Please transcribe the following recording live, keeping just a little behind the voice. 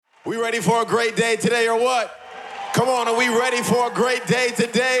We ready for a great day today or what? Come on, are we ready for a great day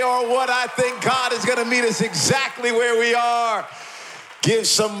today or what? I think God is going to meet us exactly where we are. Give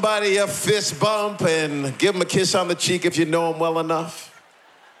somebody a fist bump and give them a kiss on the cheek if you know them well enough.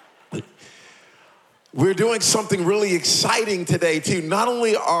 We're doing something really exciting today, too. Not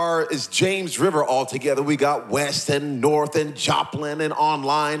only is James River all together, we got West and North and Joplin and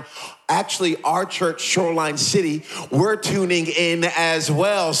online. Actually, our church, Shoreline City, we're tuning in as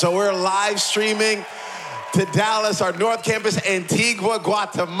well. So we're live streaming to Dallas, our North Campus, Antigua,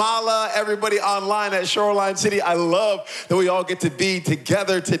 Guatemala, everybody online at Shoreline City. I love that we all get to be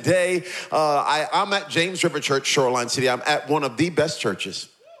together today. I'm at James River Church, Shoreline City. I'm at one of the best churches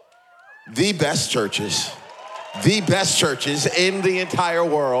in the entire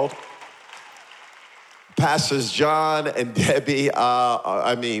world. Pastors John and Debbie,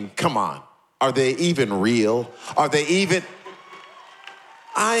 come on. Are they even real?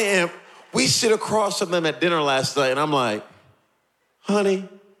 We sit across from them at dinner last night and I'm like, honey,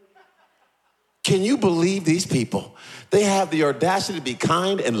 can you believe these people? They have the audacity to be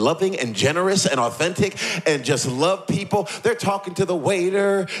kind and loving and generous and authentic and just love people. They're talking to the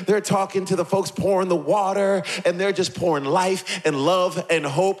waiter. They're talking to the folks pouring the water, and they're just pouring life and love and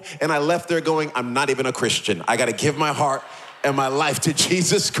hope. And I left there going, I'm not even a Christian. I got to give my heart and my life to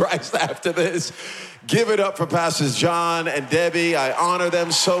Jesus Christ after this. Give it up for Pastors John and Debbie. I honor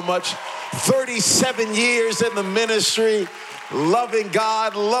them so much. 37 years in the ministry. Loving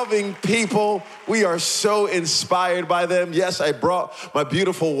God, loving people. We are so inspired by them. Yes, I brought my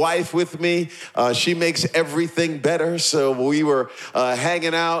beautiful wife with me. She makes everything better. So we were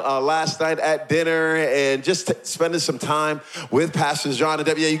hanging out last night at dinner and just spending some time with Pastors John and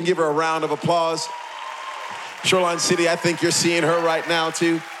Debbie. Yeah, you can give her a round of applause. Shoreline City, I think you're seeing her right now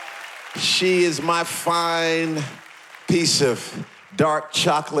too. She is my fine piece of dark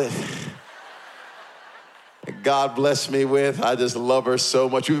chocolate. God bless me with. I just love her so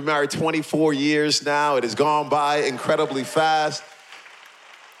much. We've been married 24 years now. It has gone by incredibly fast.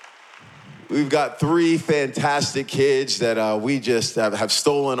 We've got 3 fantastic kids that we just have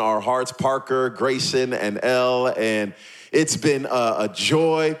stolen our hearts, Parker, Grayson, and Elle, and it's been a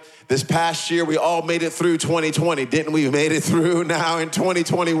joy. This past year, we all made it through 2020, didn't we? We made it through now in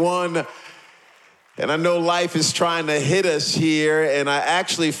 2021. And I know life is trying to hit us here, and I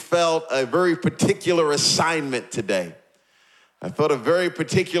actually felt a very particular assignment today. I felt a very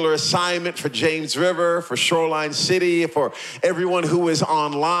particular assignment for James River, for Shoreline City, for everyone who is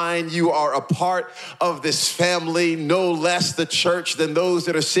online. You are a part of this family, no less the church than those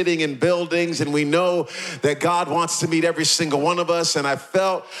that are sitting in buildings, and we know that God wants to meet every single one of us. And I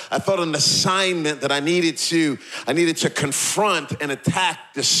felt an assignment that I needed to confront and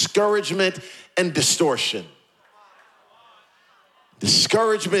attack discouragement and distortion.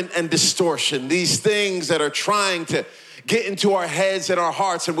 Discouragement and distortion. These things that are trying to get into our heads and our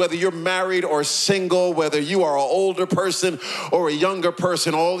hearts. And whether you're married or single, whether you are an older person or a younger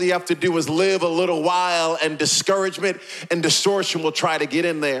person, all you have to do is live a little while and discouragement and distortion will try to get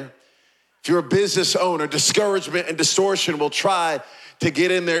in there. If you're a business owner, discouragement and distortion will try to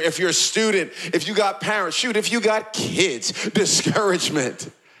get in there. If you're a student, if you got parents, if you got kids, discouragement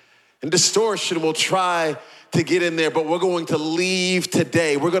and distortion will try to get in there, but we're going to leave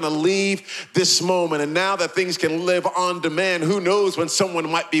today. We're going to leave this moment. And now that things can live on demand, who knows when someone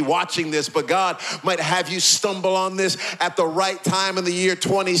might be watching this, but God might have you stumble on this at the right time in the year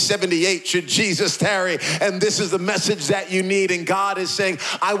 2078, should Jesus tarry. And this is the message that you need. And God is saying,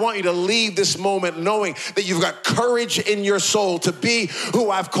 I want you to leave this moment knowing that you've got courage in your soul to be who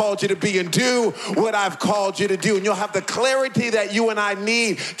I've called you to be and do what I've called you to do. And you'll have the clarity that you and I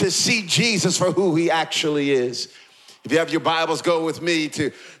need to see Jesus for who he actually is. If you have your Bibles, go with me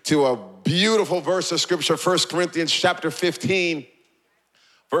to a beautiful verse of scripture, 1 Corinthians chapter 15,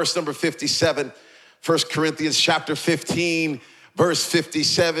 verse number 57. 1 Corinthians chapter 15, verse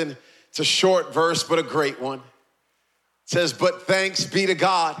 57. It's a short verse, but a great one. It says, but thanks be to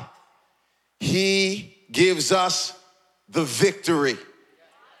God. He gives us the victory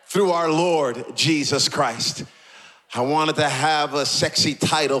through our Lord Jesus Christ. I wanted to have a sexy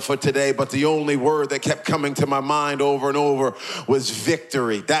title for today, but the only word that kept coming to my mind over and over was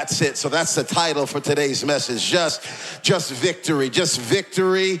victory. That's it. So that's the title for today's message. Just victory. Just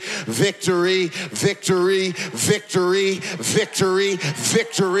victory, victory, victory, victory, victory,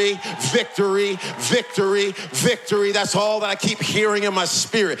 victory, victory, victory, victory. That's all that I keep hearing in my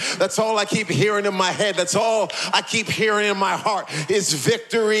spirit. That's all I keep hearing in my head. That's all I keep hearing in my heart is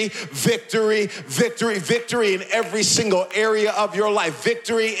victory, victory, victory, victory in every every single area of your life.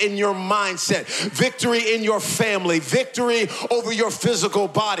 Victory in your mindset, victory in your family, victory over your physical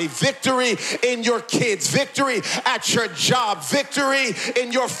body, victory in your kids, victory at your job, victory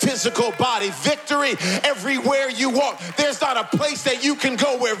in your physical body, victory everywhere you walk. There's not a place that you can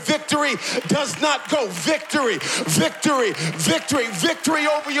go where victory does not go. Victory, victory, victory, victory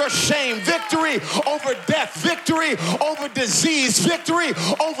over your shame, victory over death, victory over disease, victory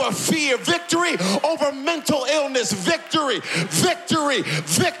over fear, victory over mental illness, victory, victory,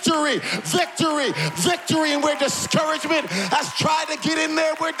 victory, victory, victory. And where discouragement has tried to get in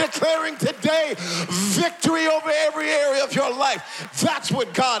there, we're declaring today victory over every area of your life. That's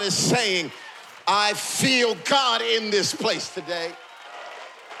what God is saying. I feel God in this place today.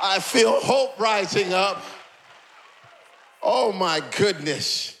 I feel hope rising up. Oh my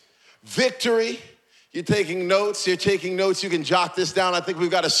goodness. Victory. You're taking notes. You can jot this down. I think we've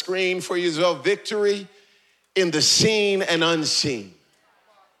got a screen for you as well. Victory in the seen and unseen.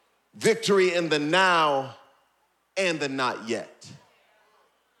 Victory in the now and the not yet.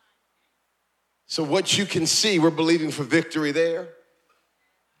 So what you can see, we're believing for victory there.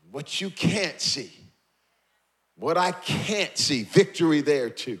 What you can't see, what I can't see, victory there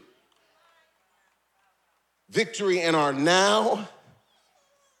too. Victory in our now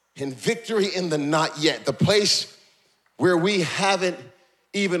and victory in the not yet, the place where we haven't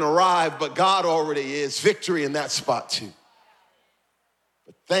even arrived, but God already is. Victory in that spot too.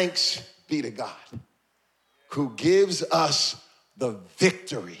 But thanks be to God who gives us the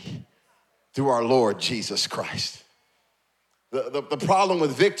victory through our Lord Jesus Christ. The problem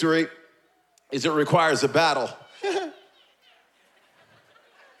with victory is it requires a battle.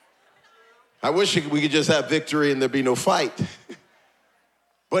 I wish we could just have victory and there'd be no fight.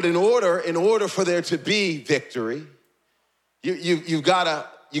 But in order for there to be victory, you've gotta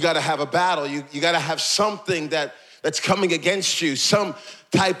have a battle. You gotta have something that's coming against you, some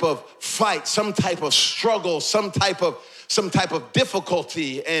type of fight, some type of struggle, some type of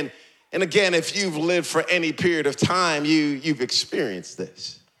difficulty. And again, if you've lived for any period of time, you've experienced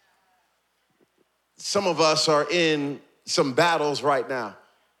this. Some of us are in some battles right now.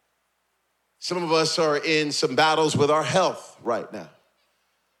 Some of us are in some battles with our health right now.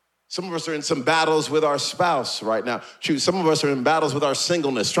 Some of us are in some battles with our spouse right now. Shoot, some of us are in battles with our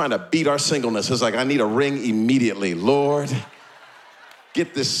singleness, trying to beat our singleness. It's like, I need a ring immediately. Lord,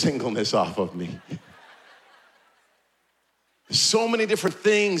 get this singleness off of me. So many different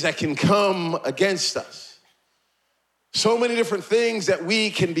things that can come against us. So many different things that we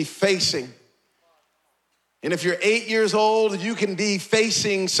can be facing. And if you're 8 years old, you can be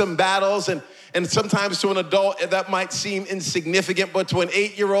facing some battles, and sometimes to an adult, that might seem insignificant, but to an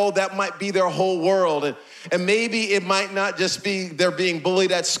 8-year-old, that might be their whole world. And maybe it might not just be they're being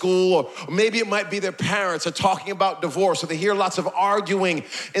bullied at school, or maybe it might be their parents are talking about divorce, or they hear lots of arguing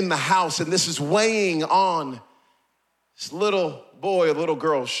in the house, and this is weighing on this little boy or little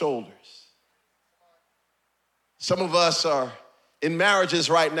girl's shoulders. Some of us are in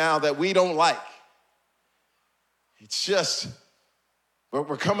marriages right now that we don't like. It's just,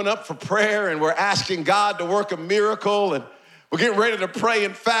 we're coming up for prayer and we're asking God to work a miracle, and we're getting ready to pray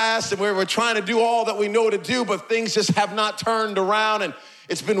and fast, and we're trying to do all that we know to do, but things just have not turned around, and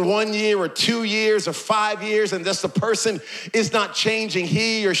it's been 1 year or 2 years or 5 years, and just the person is not changing.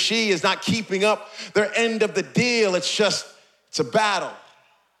 He or she is not keeping up their end of the deal. It's a battle.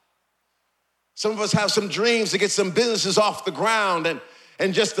 Some of us have some dreams to get some businesses off the ground,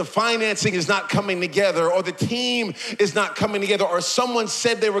 and just the financing is not coming together, or the team is not coming together, or someone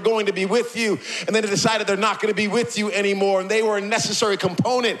said they were going to be with you and then they decided they're not going to be with you anymore, and they were a necessary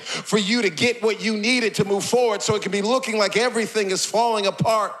component for you to get what you needed to move forward, so it can be looking like everything is falling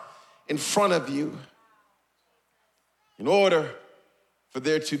apart in front of you. In order for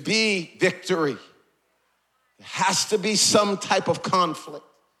there to be victory, there has to be some type of conflict,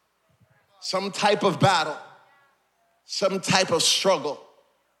 some type of battle, some type of struggle,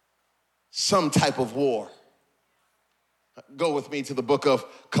 some type of war. Go with me to the book of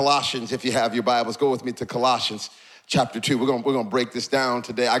Colossians if you have your Bibles. Go with me to Colossians chapter 2. We're gonna break this down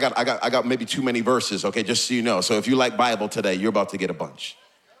today. I got maybe too many verses, okay, just so you know. So if you like Bible today, you're about to get a bunch.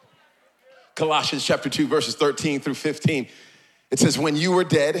 Colossians chapter 2, verses 13 through 15. It says, when you were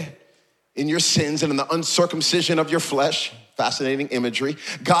dead in your sins and in the uncircumcision of your flesh, fascinating imagery,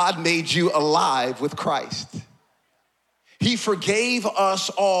 God made you alive with Christ. He forgave us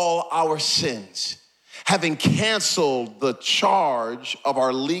all our sins, having canceled the charge of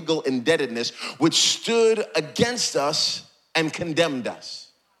our legal indebtedness, which stood against us and condemned us.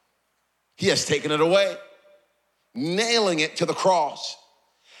 He has taken it away, nailing it to the cross.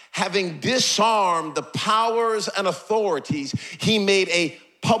 Having disarmed the powers and authorities, he made a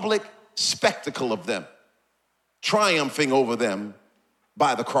public spectacle of them, triumphing over them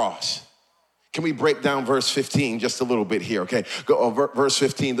by the cross. Can we break down verse 15 just a little bit here, okay? Verse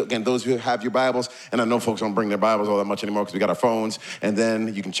 15, again, those who have your Bibles, and I know folks don't bring their Bibles all that much anymore because we got our phones, and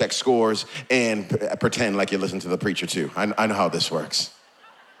then you can check scores and pretend like you're listening to the preacher too. I know how this works.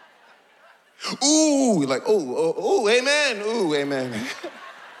 Ooh, like, ooh, amen, ooh, amen.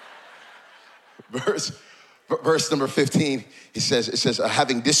 Verse number 15, it says,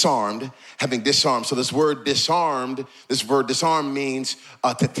 having disarmed. So this word disarmed means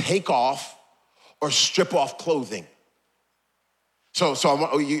to take off or strip off clothing. So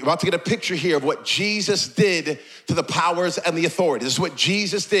you're about to get a picture here of what Jesus did to the powers and the authorities. This is what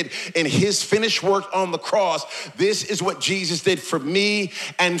Jesus did in his finished work on the cross. This is what Jesus did for me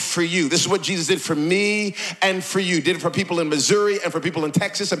and for you. This is what Jesus did for me and for you. Did it for people in Missouri and for people in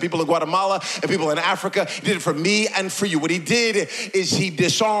Texas and people in Guatemala and people in Africa. He did it for me and for you. What he did is he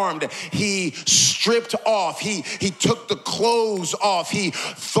disarmed. He stripped off. He took the clothes off. He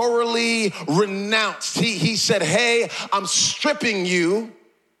thoroughly renounced. He said, hey, I'm stripping you.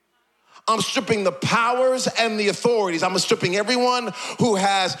 I'm stripping the powers and the authorities. I'm stripping everyone who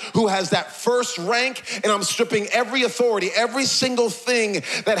has that first rank, and I'm stripping every authority, every single thing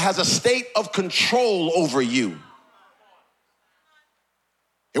that has a state of control over you.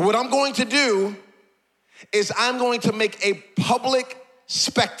 And what I'm going to do is I'm going to make a public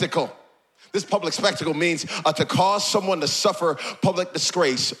spectacle. This public spectacle means to cause someone to suffer public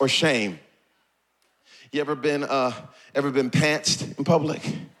disgrace or shame. You ever been pantsed in public?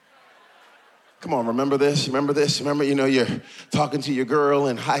 Come on, remember this? Remember, you're talking to your girl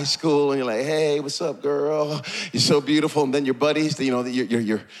in high school and you're like, hey, what's up, girl? You're so beautiful. And then your buddies,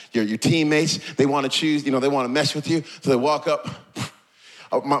 your teammates, they want to choose, they want to mess with you. So they walk up.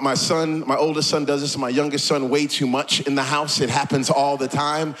 My oldest son does this, my youngest son way too much in the house. It happens all the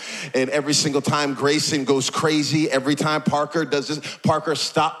time. And every single time Grayson goes crazy, every time Parker does this, Parker,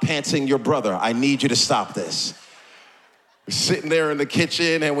 stop pantsing your brother. I need you to stop this. We're sitting there in the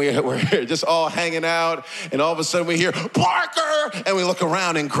kitchen and we're just all hanging out. And all of a sudden we hear, Parker! And we look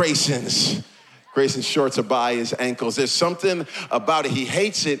around and Grayson's shorts are by his ankles. There's something about it. He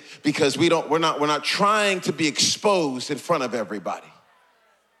hates it because we're not trying to be exposed in front of everybody.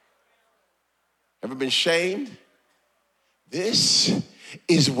 Ever been shamed? This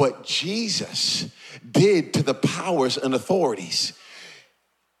is what Jesus did to the powers and authorities.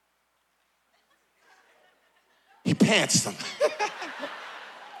 He pantsed them.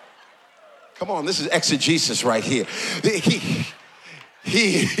 Come on, this is exegesis right here.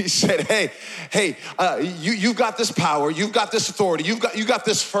 He said, hey, you've got this power, you've got this authority, you got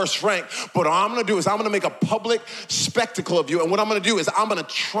this first rank, but what I'm gonna do is I'm gonna make a public spectacle of you, and what I'm gonna do is I'm gonna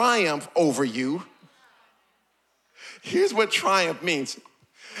triumph over you. Here's what triumph means.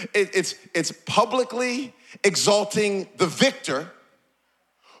 It's publicly exalting the victor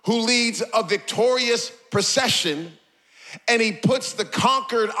who leads a victorious procession, and he puts the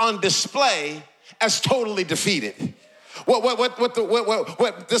conquered on display as totally defeated.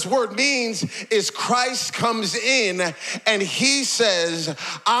 What this word means is Christ comes in and he says,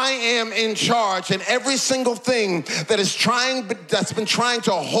 I am in charge, and every single thing that's been trying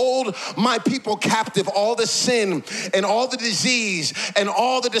to hold my people captive, all the sin and all the disease and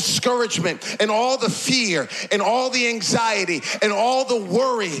all the discouragement and all the fear and all the anxiety and all the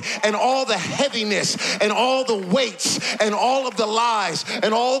worry and all the heaviness and all the weights and all of the lies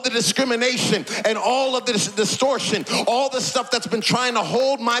and all the discrimination and all of the distortion, all the stuff that's been trying to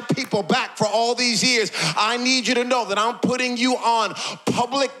hold my people back for all these years. I need you to know that I'm putting you on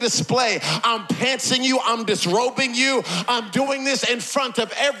public display. I'm pantsing you. I'm disrobing you. I'm doing this in front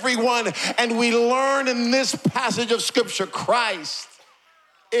of everyone. And we learn in this passage of scripture, Christ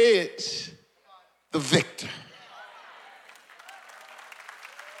is the victor.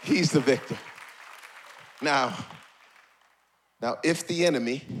 He's the victor. Now, if the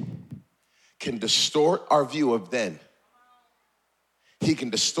enemy can distort our view of then, he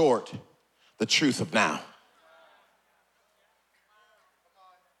can distort the truth of now.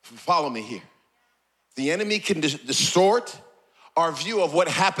 Follow me here. The enemy can distort our view of what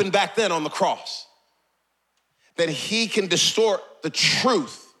happened back then on the cross. Then he can distort the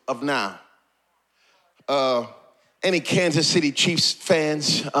truth of now. Any Kansas City Chiefs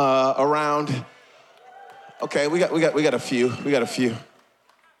fans around? Okay, we got a few. We got a few.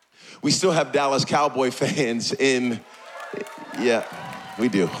 We still have Dallas Cowboy fans in. Yeah, we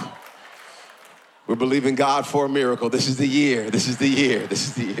do. We're believing God for a miracle. This is the year. This is the year. This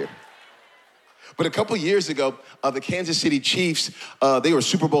is the year. But a couple years ago, the Kansas City Chiefs, they were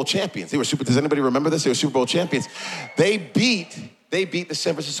Super Bowl champions. Does anybody remember this? They were Super Bowl champions. They beat the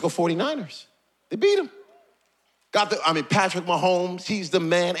San Francisco 49ers. They beat them. Patrick Mahomes, he's the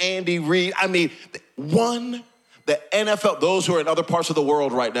man. Andy Reid. Won the NFL. Those who are in other parts of the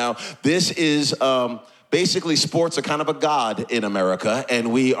world right now, this is basically sports are kind of a god in America,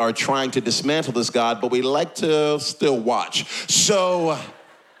 and we are trying to dismantle this god, but we like to still watch. So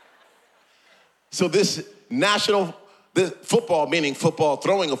this football, meaning football,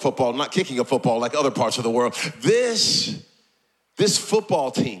 throwing a football, not kicking a football like other parts of the world, this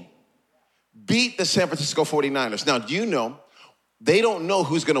football team beat the San Francisco 49ers. Now, do you know, they don't know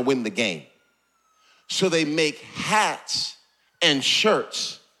who's gonna win the game. So they make hats and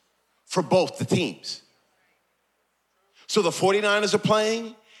shirts for both the teams. So the 49ers are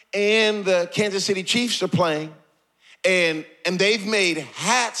playing and the Kansas City Chiefs are playing, and they've made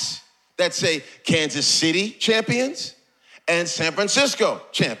hats that say Kansas City champions and San Francisco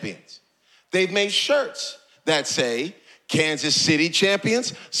champions. They've made shirts that say Kansas City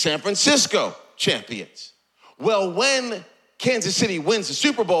champions, San Francisco champions. Well, when Kansas City wins the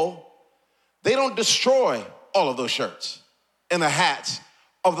Super Bowl, they don't destroy all of those shirts and the hats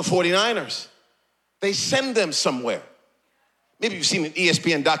of the 49ers. They send them somewhere. Maybe you've seen an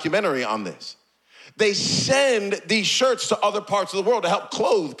ESPN documentary on this. They send these shirts to other parts of the world to help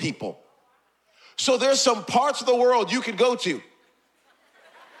clothe people. So there's some parts of the world you can go to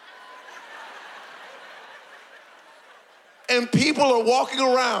and people are walking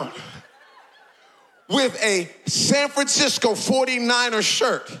around with a San Francisco 49er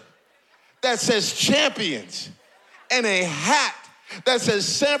shirt that says champions and a hat that says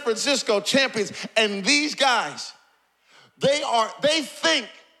San Francisco champions. And these guys, they think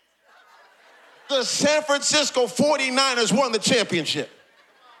the San Francisco 49ers won the championship.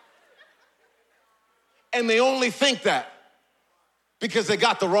 And they only think that because they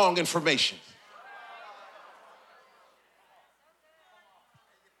got the wrong information.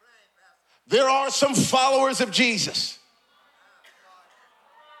 There are some followers of Jesus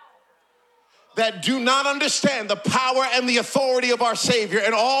that do not understand the power and the authority of our Savior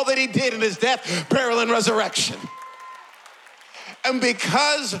and all that he did in his death, burial, and resurrection. And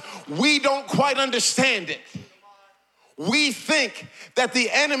because we don't quite understand it, we think that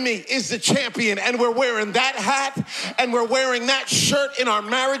the enemy is the champion, and we're wearing that hat and we're wearing that shirt in our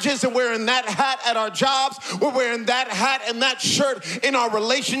marriages and wearing that hat at our jobs. We're wearing that hat and that shirt in our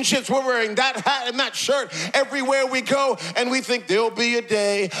relationships. We're wearing that hat and that shirt everywhere we go, and we think there'll be a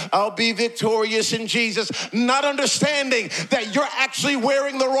day I'll be victorious in Jesus, not understanding that you're actually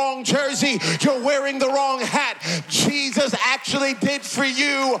wearing the wrong jersey. You're wearing the wrong hat. Jesus actually did for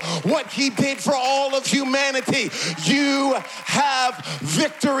you what he did for all of humanity. You have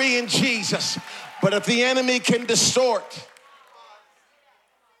victory in Jesus. But if the enemy can distort,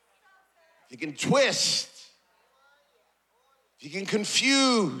 he can twist, he can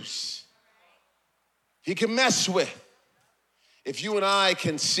confuse, he can mess with. If you and I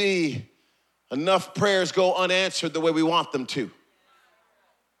can see enough prayers go unanswered the way we want them to,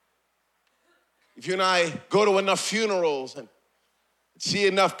 if you and I go to enough funerals and see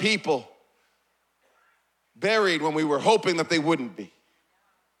enough people buried when we were hoping that they wouldn't be,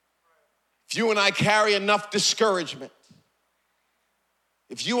 if you and I carry enough discouragement,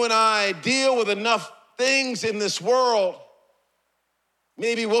 if you and I deal with enough things in this world,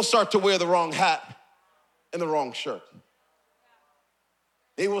 maybe we'll start to wear the wrong hat and the wrong shirt.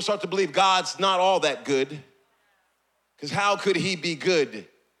 Maybe we'll start to believe God's not all that good, because how could he be good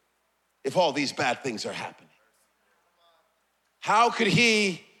if all these bad things are happening? How could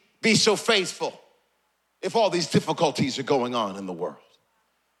he be so faithful if all these difficulties are going on in the world?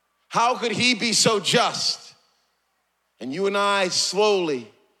 How could he be so just? And you and I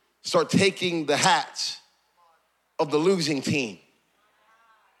slowly start taking the hats of the losing team,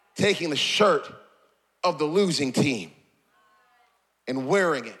 taking the shirt of the losing team and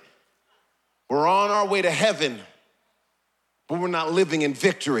wearing it. We're on our way to heaven, but we're not living in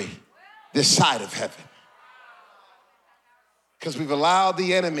victory this side of heaven, because we've allowed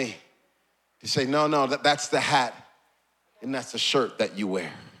the enemy to say, no, that's the hat and that's the shirt that you wear.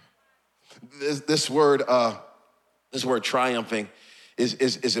 This word triumphing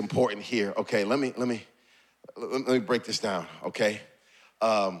is important here. Okay, let me break this down. Okay,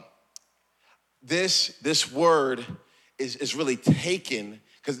 this word is really taken,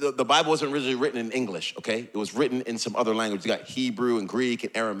 because the Bible wasn't originally written in English, okay? It was written in some other language. You got Hebrew and Greek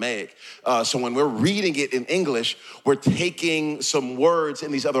and Aramaic. So when we're reading it in English, we're taking some words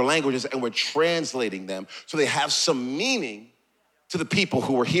in these other languages and we're translating them so they have some meaning to the people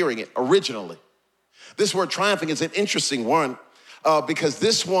who were hearing it originally. This word triumphing is an interesting one because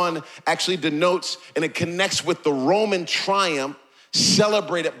this one actually denotes and it connects with the Roman triumph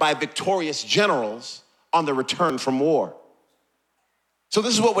celebrated by victorious generals on the return from war. So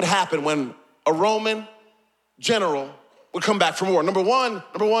this is what would happen when a Roman general would come back from war. Number one,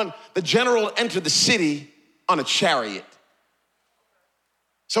 the general entered the city on a chariot.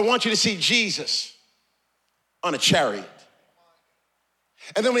 So I want you to see Jesus on a chariot.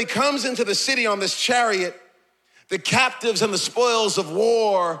 And then when he comes into the city on this chariot, the captives and the spoils of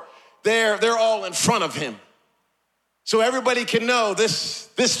war, they're all in front of him. So everybody can know this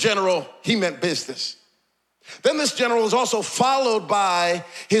general, he meant business. Then this general is also followed by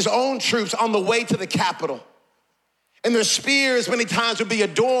his own troops on the way to the capital. And their spears many times would be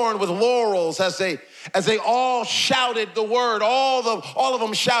adorned with laurels as they all shouted the word. All of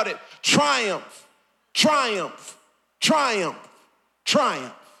them shouted, triumph, triumph, triumph,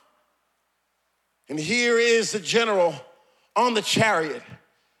 triumph. And here is the general on the chariot.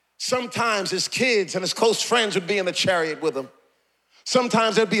 Sometimes his kids and his close friends would be in the chariot with him.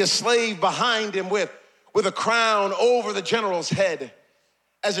 Sometimes there'd be a slave behind him with a crown over the general's head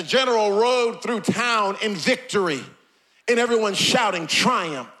as the general rode through town in victory and everyone shouting,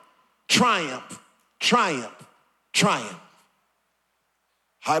 triumph, triumph, triumph, triumph.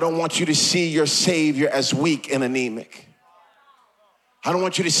 I don't want you to see your Savior as weak and anemic. I don't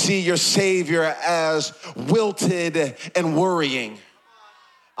want you to see your Savior as wilted and worrying.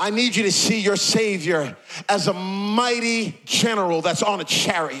 I need you to see your Savior as a mighty general that's on a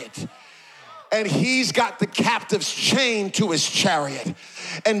chariot. And he's got the captives chained to his chariot.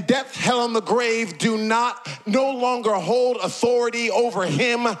 And death, hell, and the grave no longer hold authority over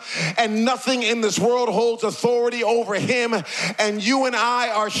him. And nothing in this world holds authority over him. And you and I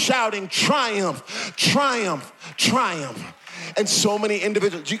are shouting, triumph, triumph, triumph. And so many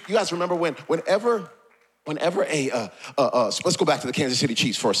individuals, you guys remember whenever let's go back to the Kansas City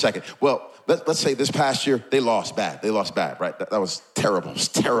Chiefs for a second. Well, let's say this past year, they lost bad, right? That was terrible. It was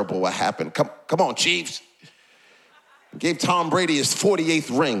terrible what happened. Come on, Chiefs. Gave Tom Brady his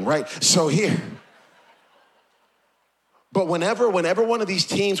 48th ring, right? So here. But whenever one of these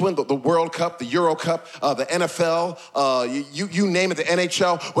teams win the World Cup, the Euro Cup, the NFL, you name it, the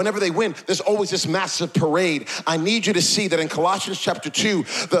NHL, whenever they win, there's always this massive parade. I need you to see that in Colossians chapter 2,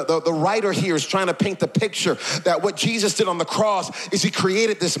 the writer here is trying to paint the picture that what Jesus did on the cross is he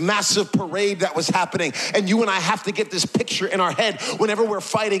created this massive parade that was happening. And you and I have to get this picture in our head whenever we're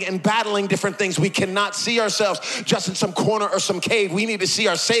fighting and battling different things. We cannot see ourselves just in some corner or some cave. We need to see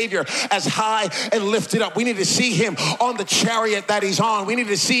our Savior as high and lifted up. We need to see him on the chariot that he's on. We need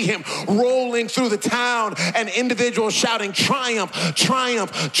to see him rolling through the town and individuals shouting triumph,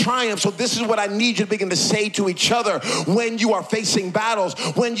 triumph, triumph. So this is what I need you to begin to say to each other when you are facing battles.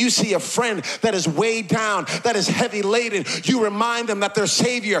 When you see a friend that is weighed down, that is heavy laden, you remind them that their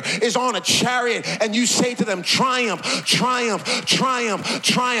Savior is on a chariot and you say to them triumph, triumph, triumph,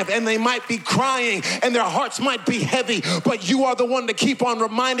 triumph. And they might be crying and their hearts might be heavy, but you are the one to keep on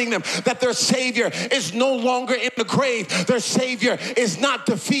reminding them that their Savior is no longer in the grave. Their Savior is not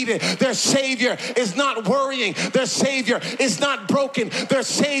defeated. Their Savior is not worrying. Their Savior is not broken. Their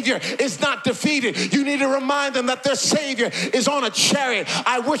Savior is not defeated. You need to remind them that their Savior is on a chariot.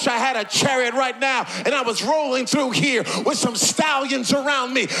 I wish I had a chariot right now and I was rolling through here with some stallions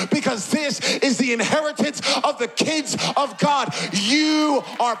around me, because this is the inheritance of the kids of God. You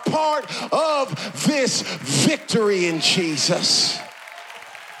are part of this victory in Jesus.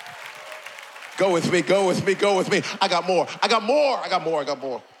 Go with me, go with me, go with me. I got more.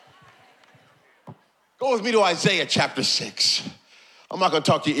 Go with me to Isaiah chapter 6. I'm not going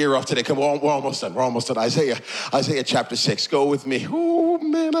to talk your ear off today. Come on, we're almost done. Isaiah chapter 6. Go with me. Oh,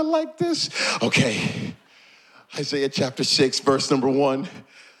 man, I like this. Okay. Isaiah chapter 6, verse number 1.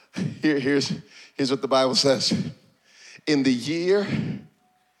 Here's what the Bible says. In the year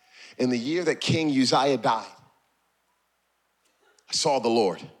that King Uzziah died, I saw the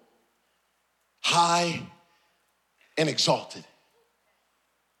Lord high and exalted,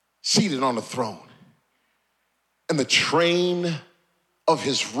 seated on a throne, and the train of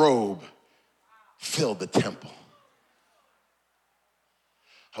his robe filled the temple.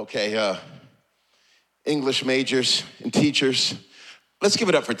 Okay, English majors and teachers, let's give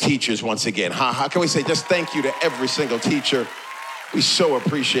it up for teachers once again. How can we say just thank you to every single teacher? We so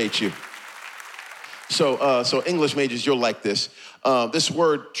appreciate you. So English majors, you'll like this. This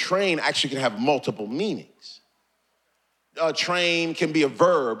word train actually can have multiple meanings. Train can be a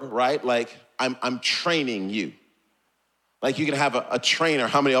verb, right? Like I'm training you. Like you can have a trainer.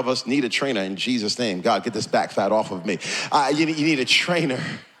 How many of us need a trainer in Jesus' name? God, get this back fat off of me. You need a trainer.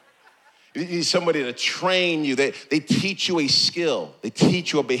 You need somebody to train you. They teach you a skill. They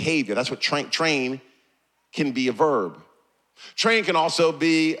teach you a behavior. That's what train can be a verb. Train can also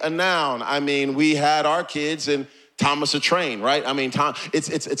be a noun. I mean, we had our kids and Thomas a train, right? I mean,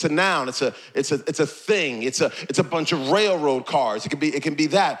 it's a noun. It's a thing. It's a bunch of railroad cars. It can be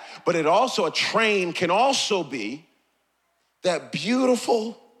that. But a train can also be that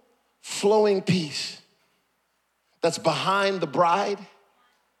beautiful flowing piece that's behind the bride,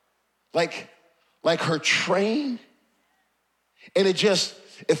 like her train, and it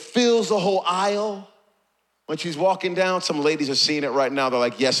fills the whole aisle. When she's walking down, some ladies are seeing it right now. They're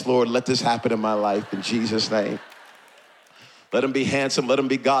like, yes, Lord, let this happen in my life in Jesus' name. Let him be handsome, let him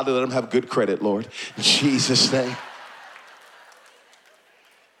be godly, let him have good credit, Lord, in Jesus' name.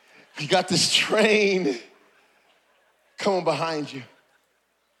 You got this train coming behind you.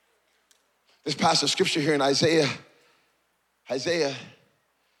 This passage of scripture here in Isaiah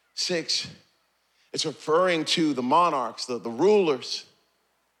 6, it's referring to the monarchs, the rulers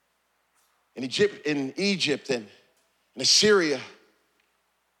in Egypt and in Assyria.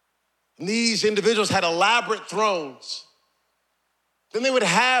 And these individuals had elaborate thrones. Then they would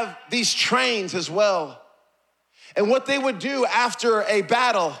have these trains as well. And what they would do after a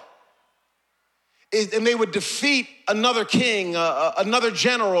battle and they would defeat another king, another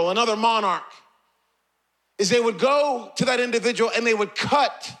general, another monarch, is they would go to that individual and they would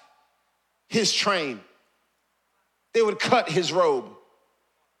cut his train. They would cut his robe.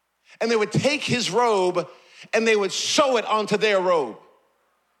 And they would take his robe and they would sew it onto their robe,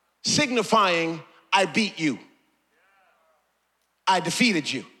 signifying, I beat you. I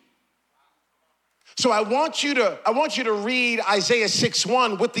defeated you. So I want you to read Isaiah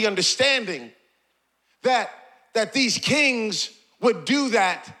 6:1 with the understanding that these kings would do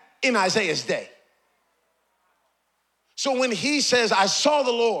that in Isaiah's day. So when he says, I saw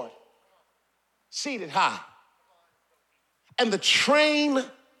the Lord seated high, and the train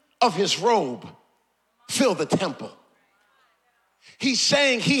of his robe filled the temple, he's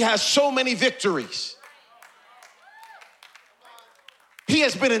saying he has so many victories. He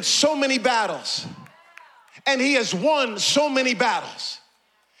has been in so many battles, and he has won so many battles,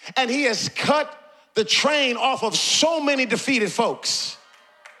 and he has cut the train off of so many defeated folks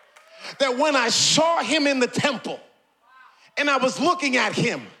that when I saw him in the temple and I was looking at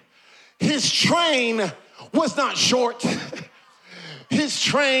him, his train was not short. His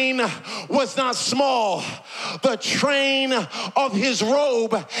train was not small. The train of his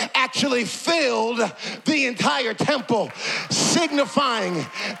robe actually filled the entire temple, signifying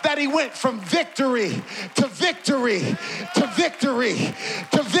that he went from victory to victory to victory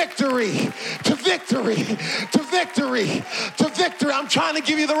to victory to victory to victory to victory. I'm trying to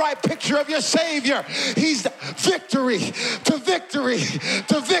give you the right picture of your Savior. He's victory to victory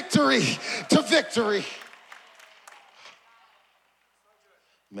to victory to victory.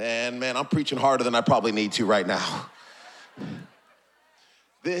 Man, I'm preaching harder than I probably need to right now.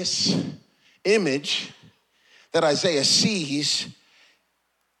 This image that Isaiah sees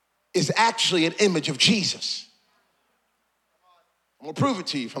is actually an image of Jesus. I'm gonna prove it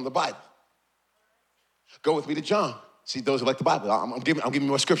to you from the Bible. Go with me to John. See, those who like the Bible, I'm giving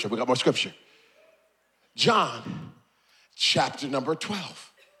more scripture. We got more scripture. John, chapter number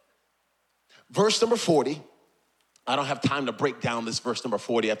 12, verse number 40. I don't have time to break down this verse number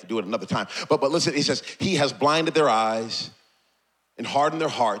 40. I have to do it another time. But listen, he says, he has blinded their eyes and hardened their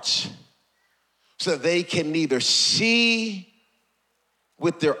hearts so that they can neither see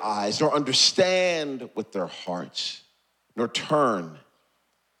with their eyes nor understand with their hearts nor turn,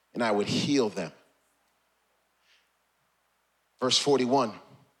 and I would heal them. Verse 41,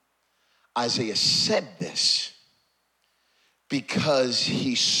 Isaiah said this because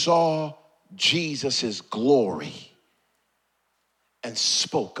he saw Jesus' glory and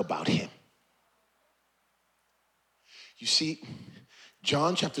spoke about him. You see,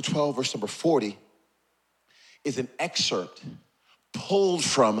 John chapter 12, verse number 40 is an excerpt pulled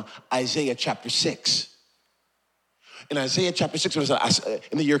from Isaiah chapter 6. In Isaiah chapter 6,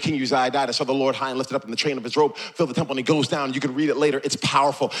 in the year King Uzziah died, I saw the Lord high and lifted up in the train of his robe, filled the temple, and he goes down. You can read it later. It's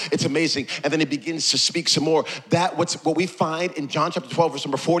powerful. It's amazing. And then he begins to speak some more. What we find in John chapter 12, verse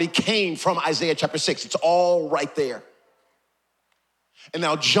number 40 came from Isaiah chapter 6. It's all right there. And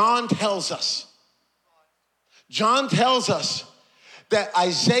now John tells us that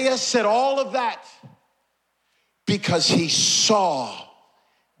Isaiah said all of that because he saw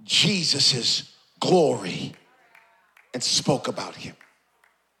Jesus' glory and spoke about him.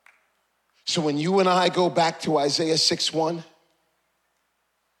 So when you and I go back to Isaiah 6:1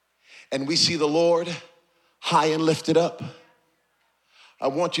 and we see the Lord high and lifted up, I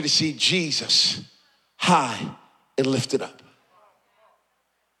want you to see Jesus high and lifted up.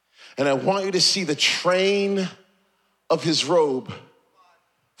 And I want you to see the train of his robe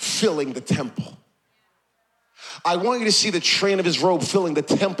filling the temple. I want you to see the train of his robe filling the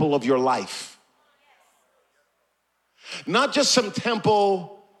temple of your life. Not just some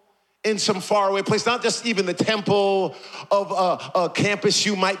temple in some faraway place, not just even the temple of a campus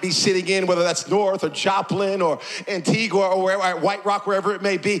you might be sitting in, whether that's North or Joplin or Antigua or wherever, White Rock, wherever it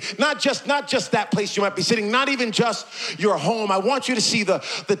may be. Not just that place you might be sitting, not even just your home. I want you to see the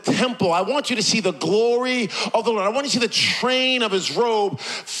temple. I want you to see the glory of the Lord. I want you to see the train of his robe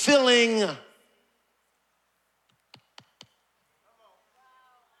filling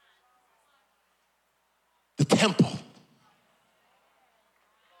the temple.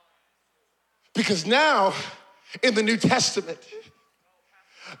 Because now, in the New Testament,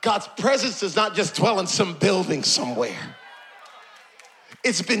 God's presence does not just dwell in some building somewhere.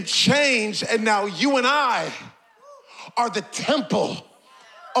 It's been changed, and now you and I are the temple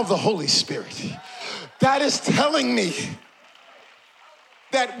of the Holy Spirit. That is telling me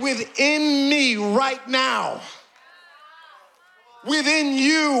that within me right now, within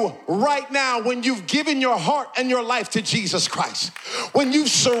you right now, when you've given your heart and your life to Jesus Christ, when you've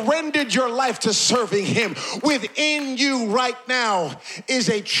surrendered your life to serving him, within you right now is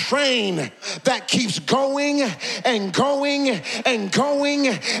a train that keeps going and going and going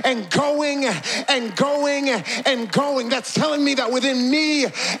and going and going and going. That's telling me that within me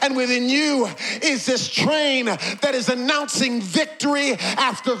and within you is this train that is announcing victory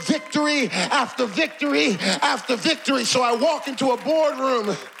after victory after victory after victory. So I walk into a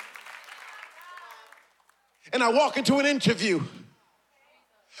boardroom and I walk into an interview,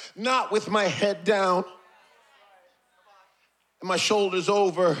 not with my head down and my shoulders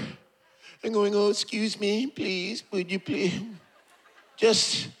over and going, oh, excuse me, please, would you please,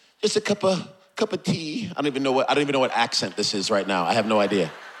 just a cup of tea. I don't even know what accent this is right now. I have no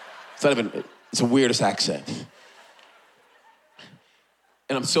idea. It's the weirdest accent.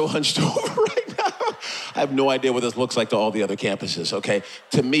 And I'm so hunched over right now. I have no idea what this looks like to all the other campuses, okay?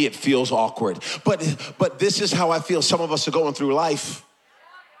 To me, it feels awkward. But this is how I feel some of us are going through life.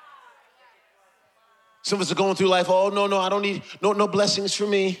 Some of us are going through life, oh, no, I don't need, no blessings for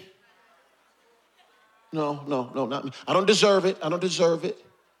me. No, not me. I don't deserve it.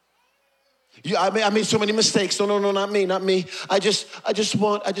 I made so many mistakes. No, not me. I just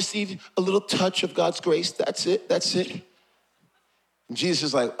need a little touch of God's grace. That's it. And Jesus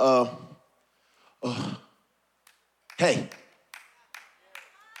is like, hey,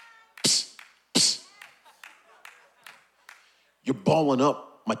 psst. You're balling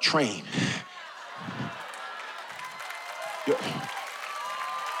up my train.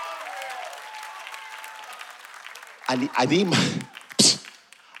 I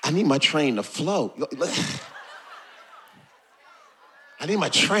need my train to flow. I need my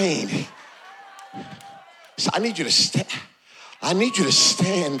train. So I need you to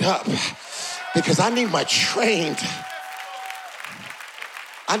stand up because I need my train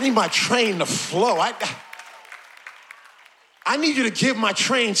to flow. I need you to give my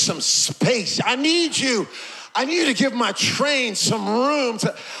train some space. I need you to give my train some room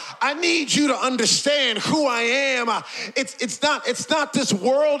I need you to understand who I am. It's not this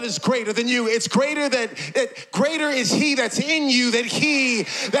world is greater than you. It's greater that greater is he that's in you than he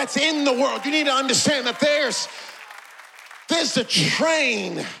that's in the world. You need to understand that there's the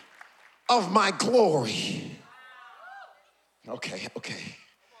train of my glory. Okay.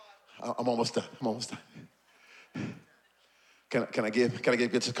 I'm almost done. Can I give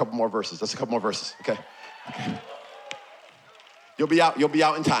just a couple more verses? Just a couple more verses, okay? You'll be out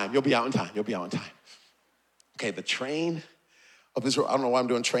in time. Okay, the train of Israel. I don't know why I'm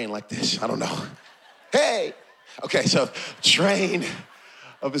doing train like this. I don't know. Hey! Okay, so train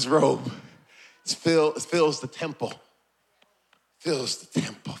of his robe. It fills the temple. Fills the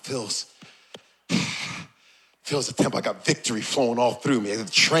temple. I got victory flowing all through me. The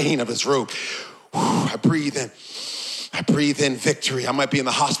train of his robe. I breathe in victory. I might be in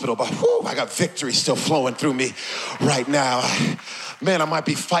the hospital, but I got victory still flowing through me right now. Man, I might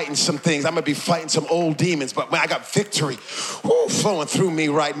be fighting some things. I might be fighting some old demons, but man, I got victory flowing through me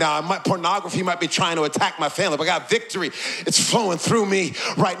right now. Pornography might be trying to attack my family, but I got victory. It's flowing through me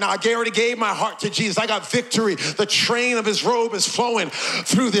right now. I already gave my heart to Jesus. I got victory. The train of his robe is flowing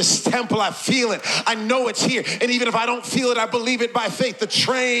through this temple. I feel it. I know it's here. And even if I don't feel it, I believe it by faith. The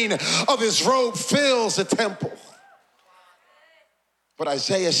train of his robe fills the temple. But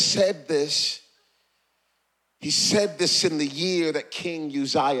Isaiah said this. He said this in the year that King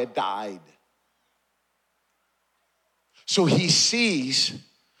Uzziah died. So he sees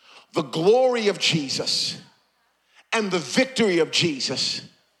the glory of Jesus and the victory of Jesus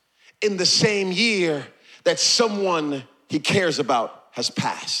in the same year that someone he cares about has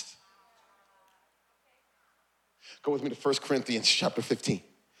passed. Go with me to 1 Corinthians chapter 15.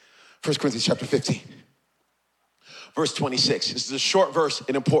 1 Corinthians chapter 15. Verse 26. This is a short verse,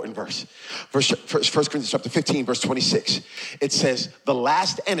 an important verse. 1 Corinthians chapter 15, verse 26. It says, the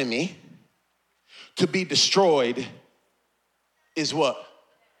last enemy to be destroyed is what?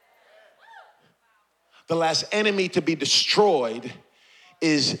 The last enemy to be destroyed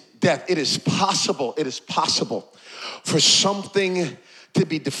is death. It is possible for something to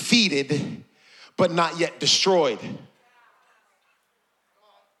be defeated but not yet destroyed.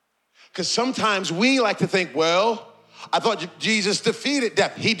 Because sometimes we like to think, well, I thought Jesus defeated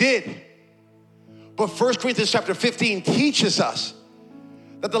death. He did. But 1 Corinthians chapter 15 teaches us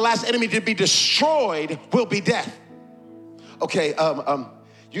that the last enemy to be destroyed will be death. Okay,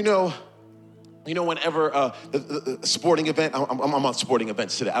 whenever the sporting event, I'm on sporting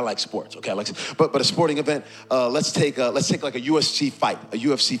events today. I like sports. Okay, but a sporting event. Let's take like a UFC fight,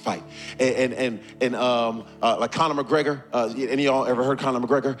 and like Conor McGregor. Any of y'all ever heard Conor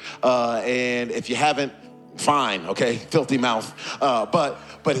McGregor? And if you haven't, fine, okay, filthy mouth.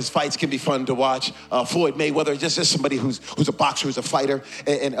 But his fights can be fun to watch. Floyd Mayweather, just somebody who's a boxer, who's a fighter.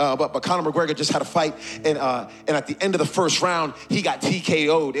 But Conor McGregor just had a fight, and at the end of the first round, he got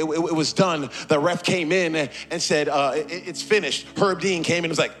TKO'd. It was done. The ref came in and said, it's finished. Herb Dean came in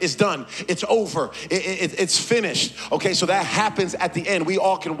and was like, it's done. It's over. It's finished. Okay, so that happens at the end. We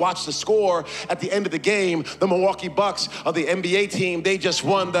all can watch the score at the end of the game. The Milwaukee Bucks of the NBA team, they just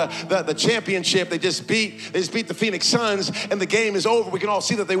won the championship. They just beat the Phoenix Suns, and the game is over. We can all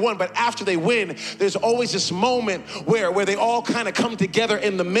see that they won, but after they win, there's always this moment where they all kind of come together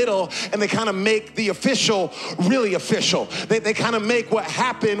in the middle, and they kind of make the official really official. They kind of make what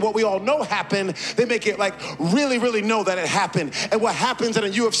happened, what we all know happened, they make it like really, really know that it happened. And what happens in a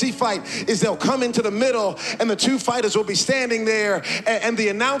UFC fight is they'll come into the middle, and the two fighters will be standing there, and the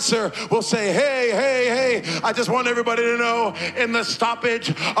announcer will say, hey, I just want everybody to know, in the stoppage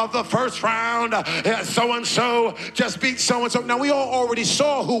of the first round, so-and-so just beat so-and-so. Now, we all already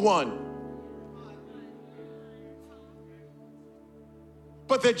saw who won.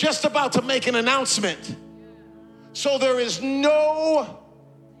 But they're just about to make an announcement. So there is no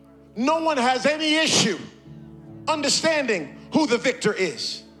one has any issue understanding who the victor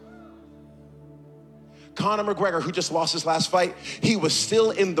is. Conor McGregor, who just lost his last fight, he was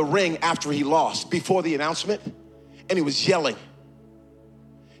still in the ring after he lost, before the announcement, and he was yelling.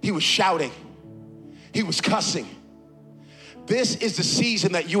 He was shouting. He was cussing. This is the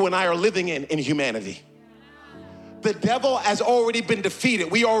season that you and I are living in humanity. The devil has already been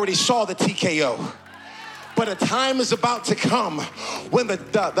defeated. We already saw the TKO. But a time is about to come when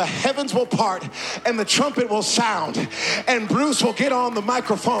the heavens will part and the trumpet will sound, and Bruce will get on the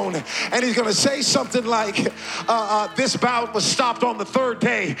microphone and he's going to say something like, this bout was stopped on the third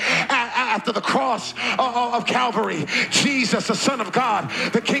day after the cross of Calvary. Jesus, the Son of God,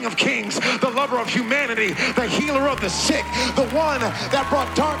 the King of Kings, the lover of humanity, the healer of the sick, the one that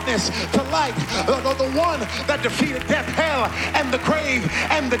brought darkness to light, the one that defeated death, hell, and the grave,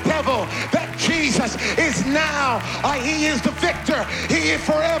 and the devil, that Jesus is now. He is the victor. He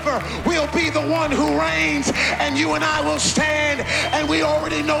forever will be the one who reigns, and you and I will stand, and we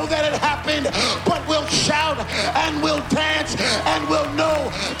already know that it happened, but we'll shout and we'll dance and we'll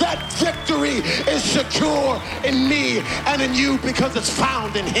know that victory is secure in me and in you because it's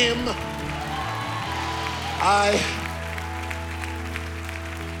found in him.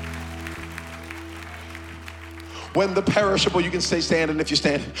 When the perishable, you can stay standing if you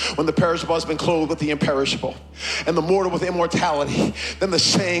stand. When the perishable has been clothed with the imperishable and the mortal with immortality, then the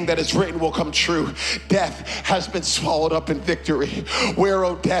saying that is written will come true. Death has been swallowed up in victory. Where,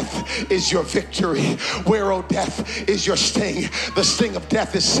 O death, is your victory? Where, O death, is your sting? The sting of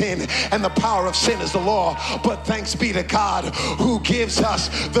death is sin, and the power of sin is the law. But thanks be to God who gives us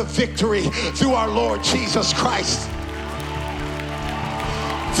the victory through our Lord Jesus Christ.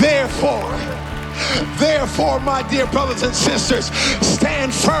 Therefore, my dear brothers and sisters,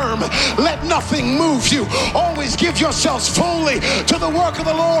 stand firm. Let nothing move you. Always give yourselves fully to the work of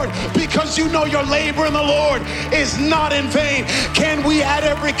the Lord, because you know your labor in the Lord is not in vain. Can we at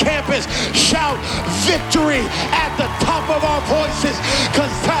every campus shout victory at the top of our voices?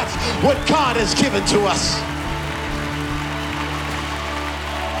 Because that's what God has given to us.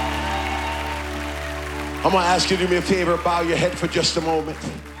 I'm going to ask you to do me a favor. Bow your head for just a moment.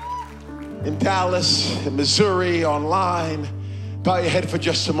 In Dallas, in Missouri, online, bow your head for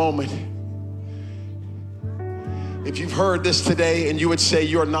just a moment. If you've heard this today and you would say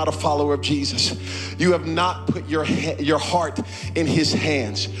you're not a follower of Jesus, you have not put your heart in his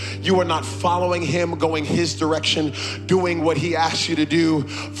hands. You are not following him, going his direction, doing what he asks you to do,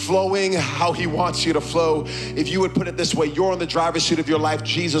 flowing how he wants you to flow. If you would put it this way, you're on the driver's seat of your life,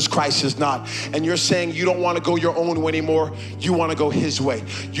 Jesus Christ is not. And you're saying you don't want to go your own way anymore, you want to go his way.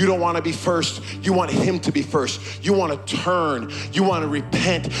 You don't want to be first, you want him to be first. You want to turn, you want to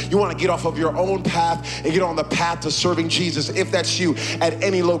repent, you want to get off of your own path and get on the path to serving Jesus. If that's you at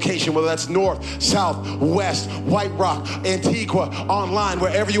any location, whether that's north, south, west, White Rock, Antigua, online,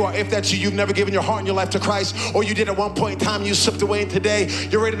 wherever you are, if that's you, you've never given your heart and your life to Christ, or you did at one point in time, you slipped away, and today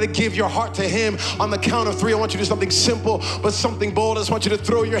you're ready to give your heart to him. On the count of 3, I want you to do something simple but something bold. I just want you to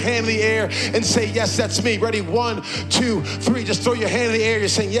throw your hand in the air and say, yes, that's me. Ready? 1, 2, 3. Just throw your hand in the air. You're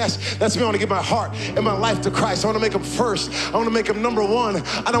saying, yes, that's me. I want to give my heart and my life to Christ. I want to make him first. I want to make him number one.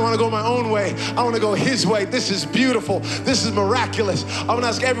 I don't want to go my own way. I want to go his way. This is beautiful. This is miraculous. I want to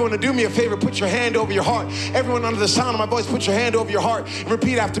ask everyone to do me a favor. Put your hand over your heart. Everyone under the sound of my voice, put your hand over your heart and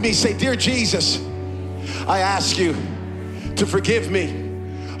repeat after me. Say, dear Jesus, I ask you to forgive me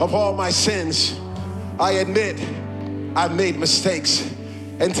of all my sins. I admit I've made mistakes.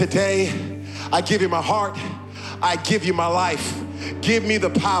 And today, I give you my heart. I give you my life. Give me the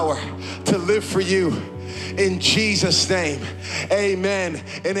power to live for you. In Jesus' name, amen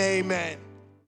and amen.